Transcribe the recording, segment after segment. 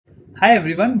Hi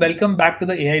everyone, welcome back to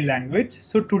the AI language.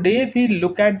 So today we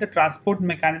look at the transport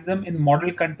mechanism in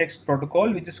Model Context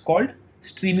Protocol, which is called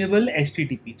Streamable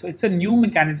HTTP. So it's a new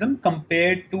mechanism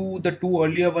compared to the two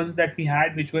earlier ones that we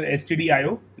had, which were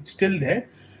STDIO, it's still there,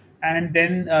 and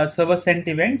then server sent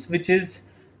events, which is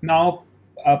now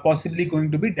possibly going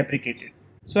to be deprecated.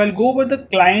 So I'll go over the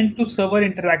client to server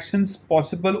interactions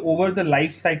possible over the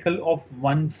life cycle of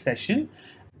one session.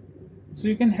 So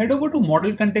you can head over to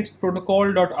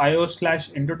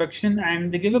modelcontextprotocol.io/introduction, and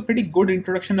they give a pretty good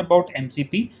introduction about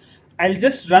MCP. I'll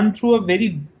just run through a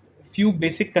very few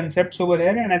basic concepts over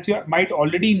here, and as you might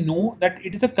already know that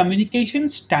it is a communication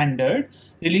standard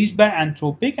released by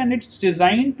Anthropic, and it's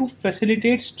designed to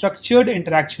facilitate structured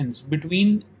interactions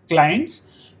between clients,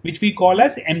 which we call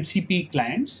as MCP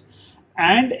clients,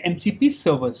 and MCP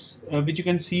servers, which you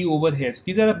can see over here. So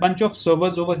these are a bunch of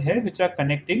servers over here which are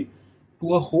connecting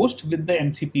to a host with the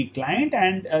MCP client,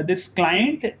 and this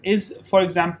client is, for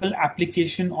example,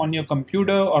 application on your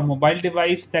computer or mobile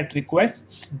device that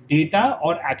requests data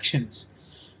or actions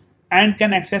and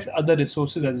can access other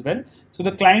resources as well. So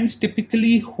the clients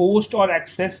typically host or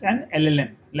access an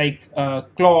LLM like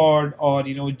Claude or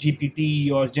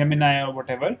GPT or Gemini or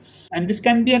whatever, and this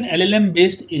can be an LLM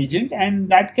based agent, and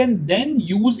that can then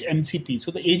use MCP.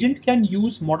 So the agent can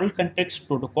use Model Context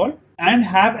Protocol and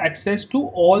have access to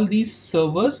all these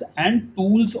servers and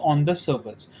tools on the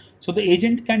servers. So the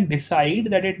agent can decide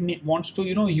that it wants to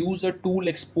use a tool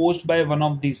exposed by one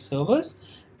of these servers,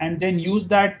 and then use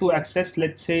that to access,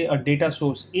 let's say, a data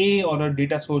source A or a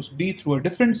data source B through a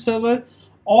different server,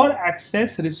 or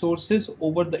access resources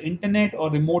over the internet or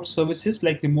remote services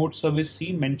like remote service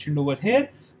C mentioned over here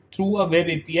through a web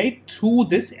API through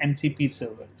this MCP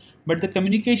server. But the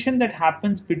communication that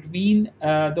happens between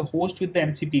the host with the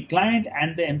MCP client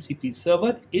and the MCP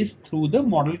server is through the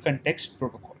Model Context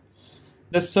Protocol.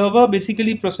 The server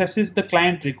basically processes the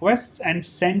client requests and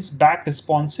sends back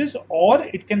responses, or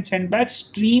it can send back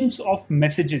streams of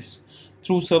messages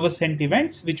through server sent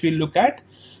events, which we'll look at,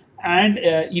 and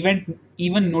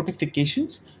even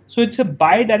notifications. So it's a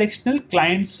bi-directional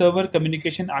client-server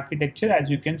communication architecture, as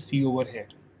you can see over here.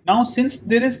 Now, since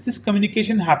there is this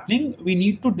communication happening, we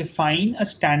need to define a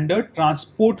standard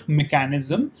transport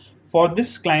mechanism for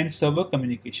this client-server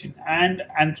communication, and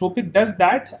Anthropic does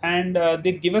that, and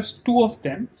they give us two of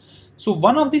them. So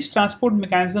one of these transport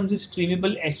mechanisms is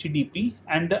Streamable HTTP,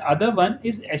 and the other one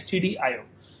is STDIO.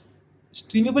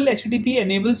 Streamable HTTP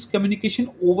enables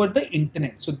communication over the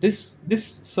internet. So this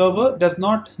server does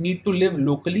not need to live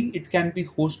locally. It can be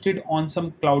hosted on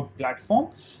some cloud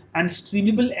platform, and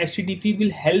Streamable HTTP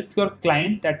will help your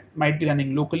client that might be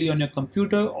running locally on your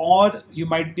computer, or you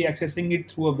might be accessing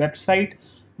it through a website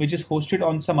which is hosted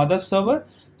on some other server.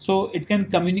 So it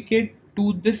can communicate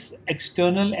to this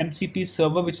external MCP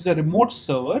server, which is a remote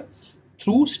server,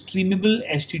 through Streamable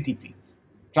HTTP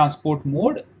transport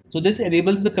mode. So this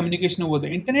enables the communication over the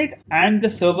internet, and the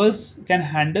servers can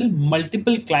handle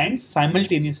multiple clients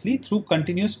simultaneously through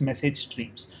continuous message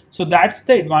streams. So that's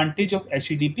the advantage of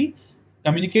HTTP: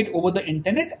 communicate over the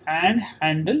internet and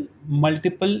handle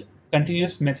multiple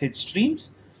continuous message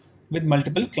streams with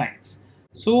multiple clients.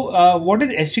 So what is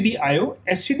STDIO?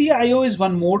 STDIO is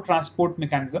one more transport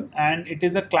mechanism, and it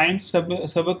is a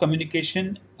client-server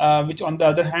communication, which on the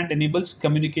other hand enables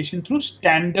communication through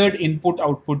standard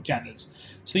input-output channels.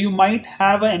 So you might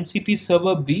have a MCP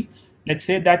server B, let's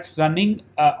say, that's running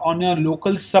on your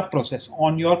local sub-process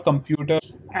on your computer,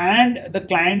 and the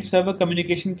client-server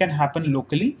communication can happen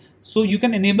locally. So you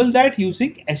can enable that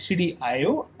using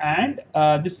STDIO, and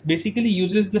this basically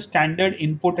uses the standard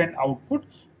input and output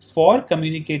for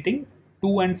communicating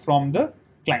to and from the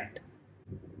client.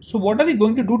 So what are we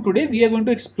going to do today? We are going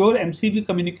to explore MCP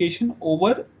communication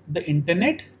over the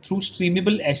internet through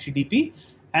Streamable HTTP,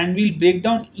 and we'll break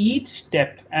down each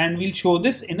step, and we'll show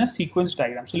this in a sequence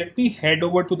diagram. So let me head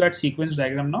over to that sequence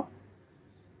diagram now.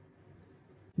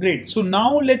 Great. So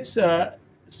now let's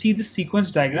see the sequence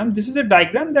diagram. This is a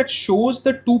diagram that shows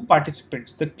the two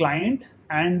participants, the client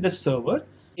and the server,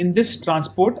 in this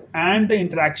transport and the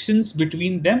interactions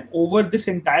between them over this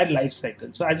entire life cycle.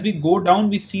 So as we go down,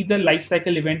 we see the life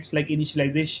cycle events like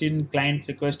initialization, client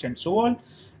request, and so on.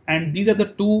 And these are the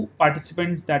two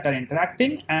participants that are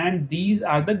interacting, and these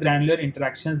are the granular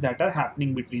interactions that are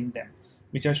happening between them,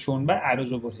 which are shown by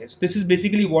arrows over here. So this is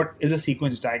basically what is a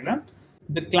sequence diagram.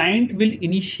 The client will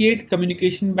initiate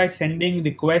communication by sending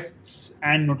requests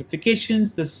and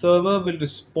notifications. The server will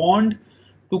respond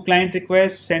to client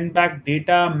requests, send back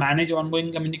data, manage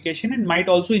ongoing communication, and might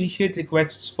also initiate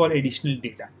requests for additional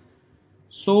data.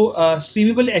 So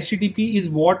Streamable HTTP is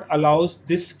what allows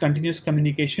this continuous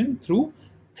communication through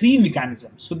three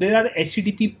mechanisms. So there are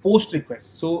HTTP post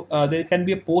requests. So there can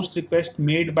be a post request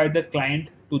made by the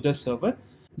client to the server.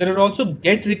 There are also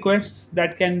GET requests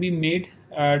that can be made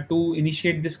to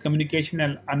initiate this communication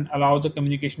and allow the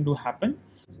communication to happen.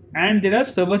 And there are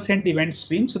server sent event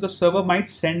streams. So the server might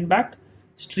send back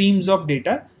streams of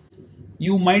data.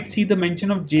 You might see the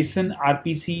mention of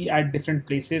JSON-RPC at different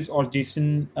places, or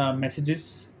JSON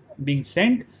messages being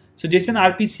sent. So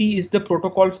JSON-RPC is the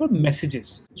protocol for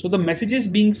messages. So the messages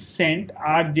being sent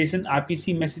are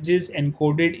JSON-RPC messages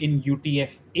encoded in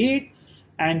UTF-8,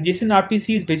 and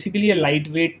JSON-RPC is basically a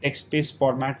lightweight text-based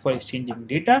format for exchanging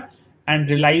data and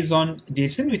relies on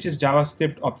JSON, which is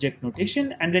JavaScript object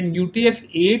notation, and then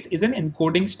UTF-8 is an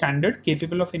encoding standard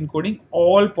capable of encoding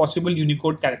all possible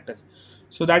Unicode characters.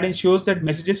 So that ensures that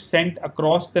messages sent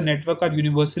across the network are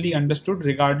universally understood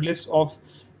regardless of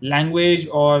language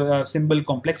or symbol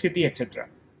complexity, etc.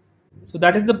 So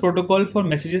that is the protocol for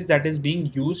messages that is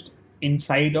being used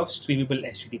inside of Streamable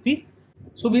HTTP.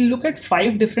 So we'll look at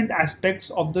 5 different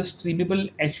aspects of the Streamable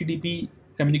HTTP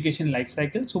communication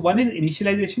lifecycle. So one is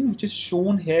initialization, which is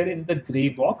shown here in the gray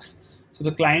box. So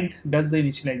the client does the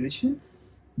initialization.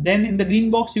 Then in the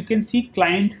green box, you can see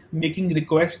client making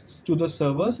requests to the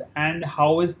servers and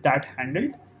how is that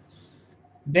handled.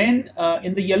 Then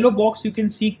in the yellow box, you can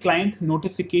see client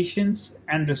notifications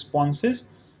and responses.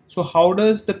 So how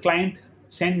does the client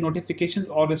send notifications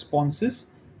or responses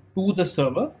to the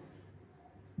server?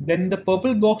 Then in the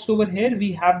purple box over here,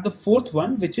 we have the fourth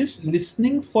one, which is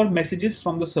listening for messages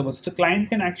from the server. So the client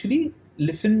can actually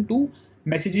listen to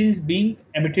messages being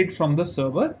emitted from the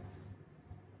server.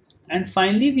 And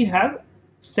finally, we have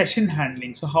session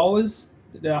handling. So how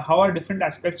are different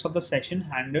aspects of the session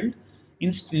handled in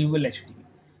Streamable HTTP?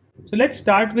 So let's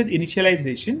start with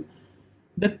initialization.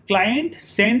 The client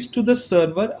sends to the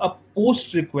server a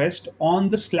post request on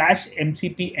the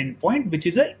 /MCP endpoint, which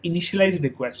is an initialized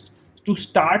request to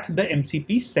start the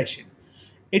MCP session.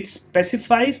 It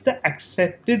specifies the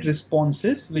accepted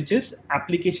responses, which is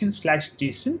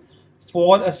application/JSON,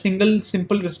 for a single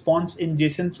simple response in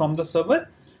JSON from the server.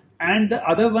 And the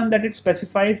other one that it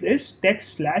specifies is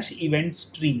text/event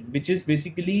stream, which is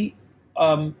basically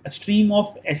a stream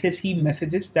of SSE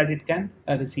messages that it can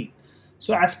receive.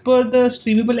 So as per the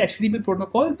Streamable HTTP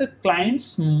protocol, the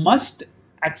clients must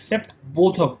accept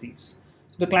both of these.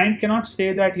 So the client cannot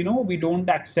say that, we don't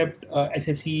accept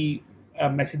SSE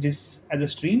messages as a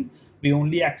stream. We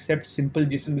only accept simple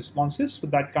JSON responses. So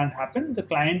that can't happen. The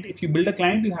client, if you build a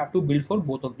client, you have to build for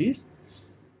both of these.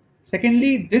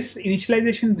 Secondly, this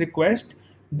initialization request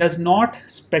does not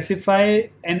specify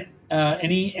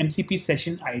any MCP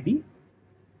session ID.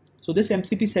 So this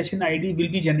MCP session ID will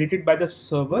be generated by the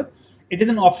server. It is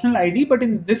an optional ID, but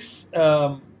in this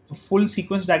full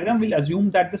sequence diagram, we'll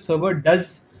assume that the server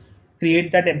does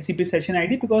create that MCP session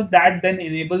ID, because that then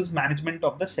enables management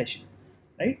of the session,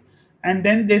 right? And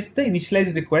then there's the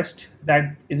initialized request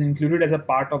that is included as a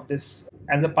part of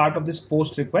this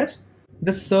post request.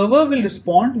 The server will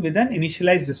respond with an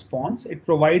initialized response. It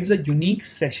provides a unique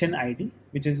session ID,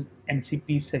 which is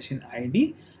MCP session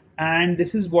ID, and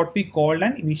this is what we call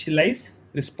an initialized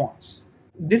response.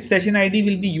 This session ID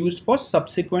will be used for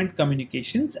subsequent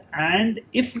communications, and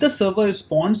if the server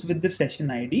responds with the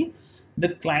session ID, the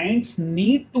clients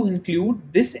need to include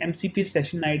this MCP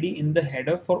session ID in the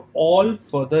header for all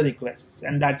further requests,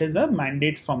 and that is a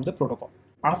mandate from the protocol.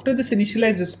 After this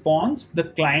initialized response, the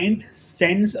client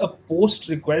sends a post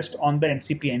request on the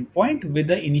MCP endpoint with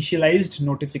the initialized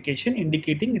notification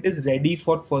indicating it is ready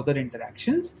for further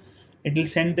interactions. It will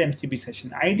send the MCP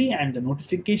session ID and the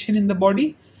notification in the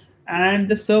body, and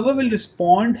the server will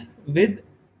respond with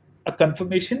a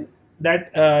confirmation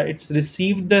that it's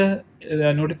received the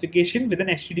notification with an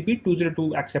HTTP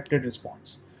 202 accepted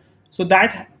response. So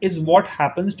that is what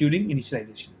happens during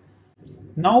initialization.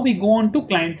 Now we go on to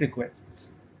client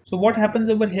requests. So what happens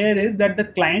over here is that the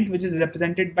client, which is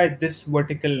represented by this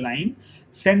vertical line,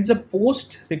 sends a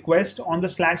post request on the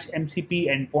 /MCP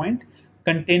endpoint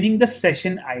containing the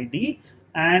session ID,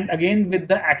 and again with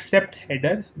the accept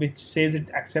header, which says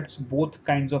it accepts both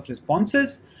kinds of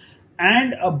responses,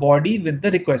 and a body with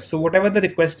the request. So whatever the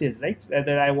request is, right,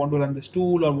 whether I want to run this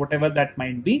tool or whatever that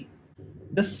might be,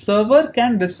 the server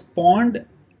can respond,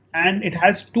 and it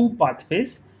has two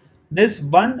pathways. There's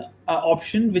one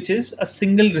option which is a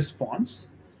single response,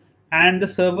 and the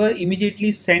server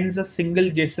immediately sends a single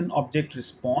JSON object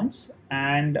response,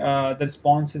 and the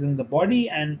response is in the body,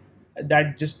 and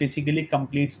that just basically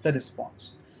completes the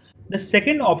response. The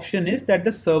second option is that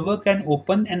the server can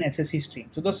open an SSE stream.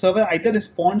 So the server either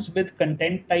responds with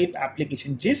content type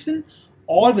application JSON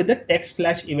or with a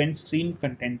text/event stream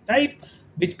content type,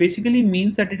 which basically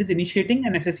means that it is initiating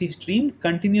an SSE stream,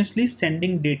 continuously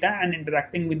sending data and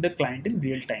interacting with the client in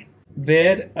real time,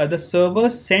 where the server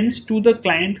sends to the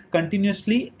client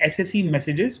continuously SSE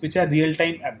messages, which are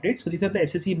real-time updates. So these are the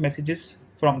SSE messages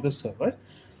from the server.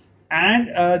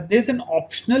 And there's an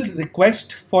optional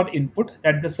request for input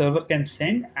that the server can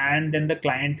send, and then the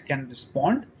client can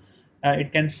respond.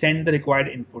 It can send the required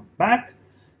input back.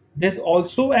 There's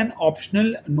also an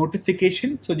optional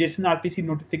notification, so JSON-RPC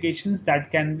notifications that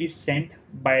can be sent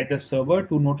by the server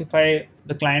to notify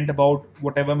the client about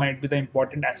whatever might be the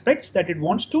important aspects that it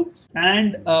wants to.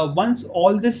 And once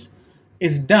all this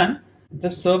is done, the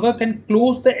server can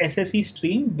close the SSE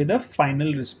stream with a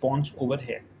final response over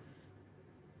here.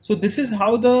 So this is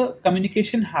how the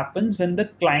communication happens when the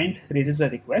client raises a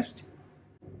request.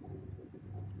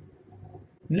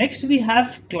 Next, we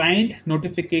have client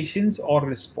notifications or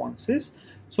responses.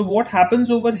 So what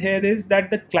happens over here is that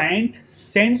the client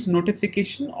sends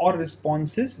notification or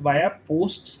responses via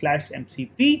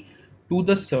post/MCP to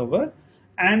the server,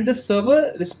 and the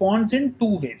server responds in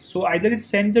two ways. So either it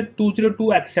sends a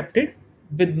 202 accepted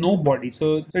with no body,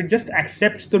 so it just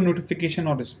accepts the notification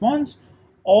or response,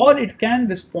 or it can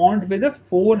respond with a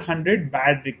 400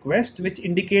 bad request, which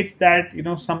indicates that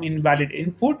some invalid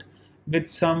input with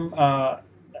some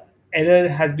error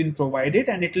has been provided,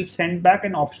 and it will send back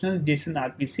an optional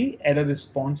JSON-RPC error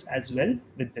response as well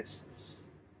with this.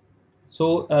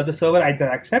 So the server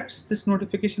either accepts this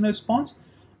notification response,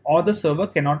 or the server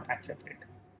cannot accept it.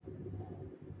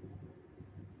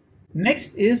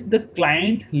 Next is the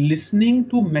client listening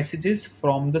to messages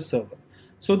from the server.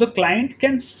 So the client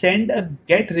can send a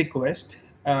GET request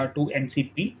to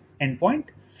MCP endpoint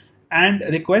and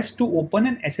request to open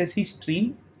an SSE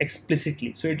stream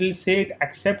explicitly. So it will say it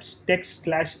accepts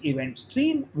text/event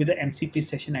stream with the MCP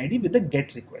session ID with the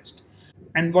GET request.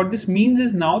 And what this means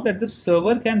is now that the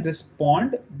server can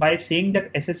respond by saying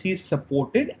that SSE is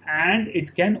supported and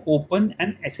it can open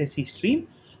an SSE stream,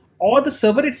 or the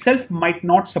server itself might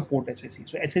not support SSE.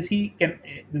 So SSE can,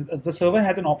 the server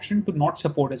has an option to not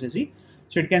support SSE.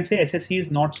 So it can say SSE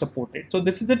is not supported. So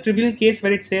this is a trivial case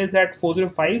where it says that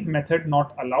 405 method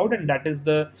not allowed, and that is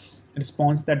the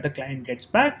response that the client gets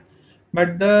back.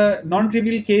 But the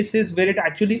non-trivial case is where it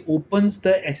actually opens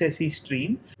the SSE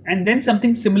stream, and then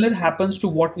something similar happens to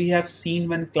what we have seen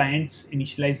when clients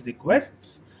initialize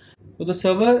requests. So the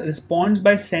server responds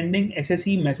by sending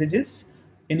SSE messages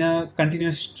in a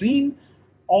continuous stream,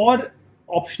 or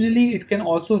optionally it can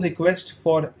also request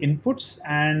for inputs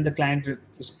and the client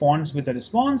responds with a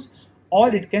response,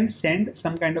 or it can send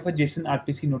some kind of a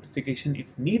JSON-RPC notification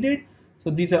if needed. So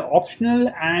these are optional,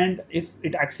 and if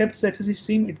it accepts the SSE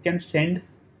stream, it can send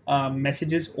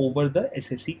messages over the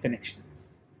SSE connection.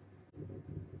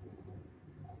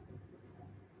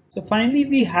 So finally,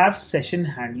 we have session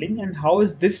handling, and how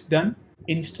is this done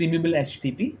in Streamable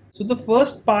HTTP? So the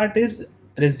first part is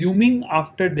resuming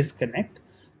after disconnect.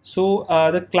 So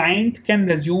the client can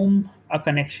resume a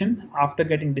connection after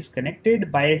getting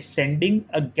disconnected by sending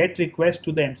a GET request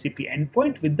to the MCP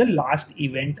endpoint with the last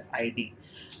event ID.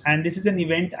 And this is an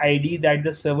event ID that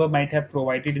the server might have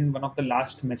provided in one of the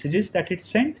last messages that it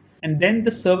sent. And then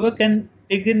the server can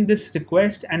take in this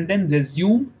request and then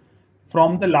resume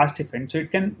from the last event. So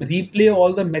it can replay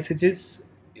all the messages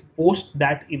post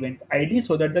that event ID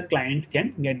so that the client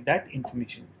can get that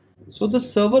information. So the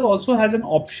server also has an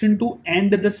option to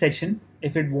end the session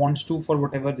if it wants to for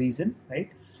whatever reason, right?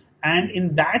 And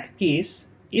in that case,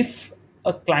 if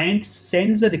a client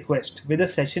sends a request with a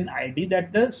session ID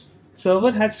that the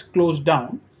server has closed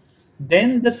down,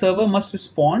 then the server must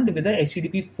respond with a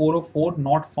HTTP 404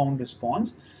 not found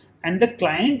response. And the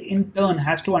client in turn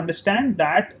has to understand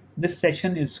that this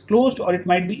session is closed, or it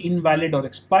might be invalid or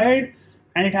expired,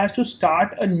 and it has to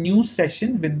start a new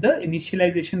session with the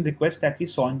initialization request that we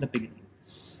saw in the beginning.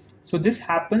 So this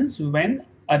happens when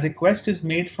a request is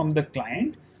made from the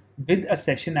client with a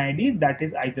session ID that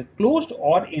is either closed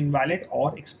or invalid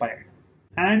or expired.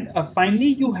 And finally,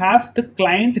 you have the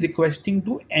client requesting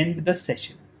to end the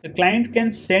session. The client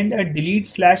can send a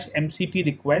delete/MCP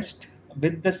request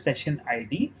with the session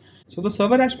ID. So the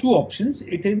server has two options.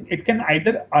 It can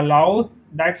either allow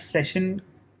that session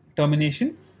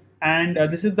termination, and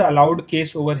this is the allowed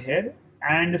case over here,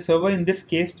 and the server in this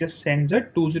case just sends a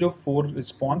 204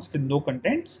 response with no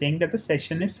content saying that the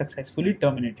session is successfully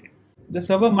terminated. The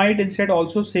server might instead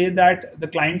also say that the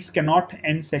clients cannot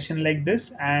end session like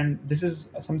this, and this is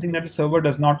something that the server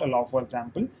does not allow, for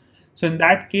example. So in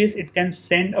that case, it can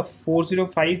send a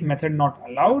 405 method not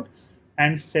allowed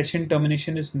and session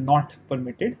termination is not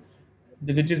permitted,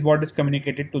 which is what is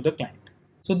communicated to the client.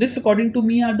 So this, according to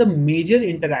me, are the major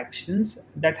interactions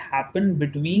that happen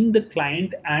between the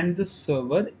client and the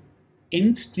server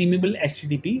in Streamable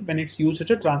HTTP when it's used as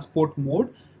a transport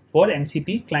mode for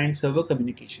MCP client server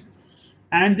communication.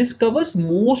 And this covers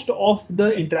most of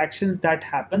the interactions that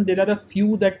happen. There are a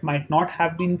few that might not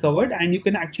have been covered, and you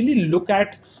can actually look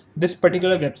at this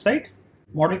particular website,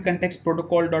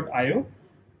 modelcontextprotocol.io.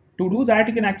 To do that,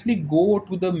 you can actually go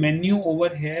to the menu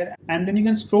over here, and then you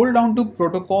can scroll down to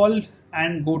protocol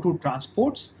and go to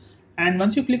transports. And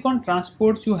once you click on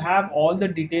transports, you have all the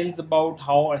details about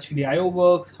how HTTP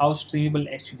works, how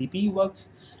Streamable HTTP works.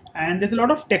 And there's a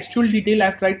lot of textual detail.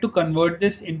 I've tried to convert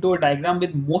this into a diagram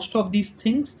with most of these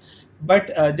things,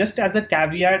 but just as a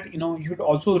caveat, you should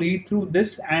also read through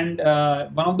this. And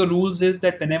one of the rules is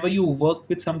that whenever you work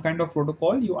with some kind of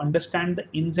protocol, you understand the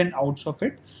ins and outs of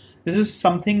it. This is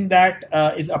something that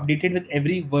is updated with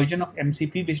every version of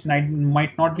MCP, which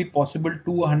might not be possible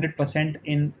to 100%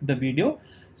 in the video.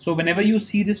 So whenever you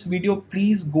see this video,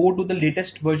 please go to the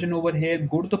latest version over here,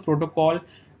 go to the protocol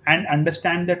and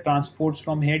understand the transports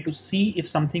from here to see if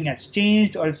something has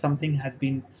changed or if something has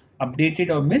been updated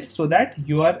or missed, so that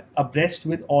you are abreast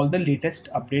with all the latest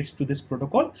updates to this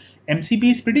protocol.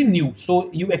 MCP is pretty new,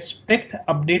 so you expect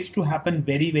updates to happen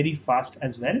very, very fast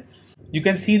as well. You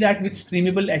can see that with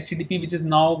Streamable HTTP, which is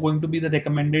now going to be the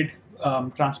recommended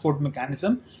transport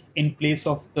mechanism in place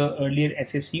of the earlier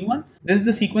SAC one. This is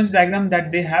the sequence diagram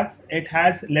that they have. It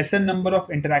has lesser number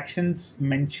of interactions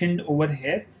mentioned over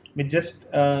here, which just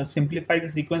simplifies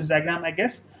the sequence diagram, I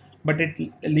guess, but it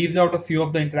leaves out a few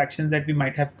of the interactions that we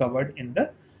might have covered in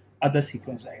the other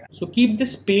sequence diagram. So keep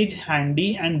this page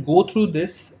handy and go through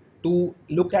this to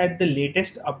look at the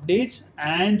latest updates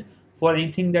and for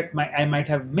anything that I might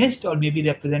have missed or maybe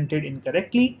represented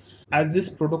incorrectly, as this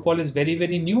protocol is very,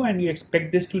 very new and you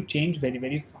expect this to change very,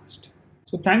 very fast.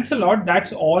 So thanks a lot.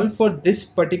 That's all for this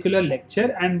particular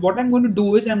lecture. And what I'm going to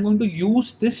do is I'm going to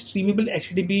use this Streamable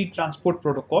HTTP Transport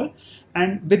protocol.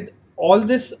 And with all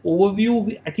this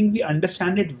overview, I think we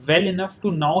understand it well enough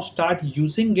to now start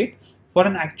using it for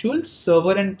an actual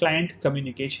server and client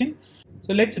communication.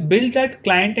 So let's build that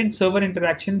client and server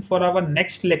interaction for our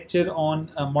next lecture on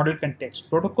Model Context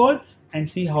Protocol and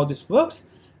see how this works.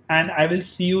 And I will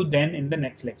see you then in the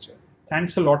next lecture.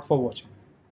 Thanks a lot for watching.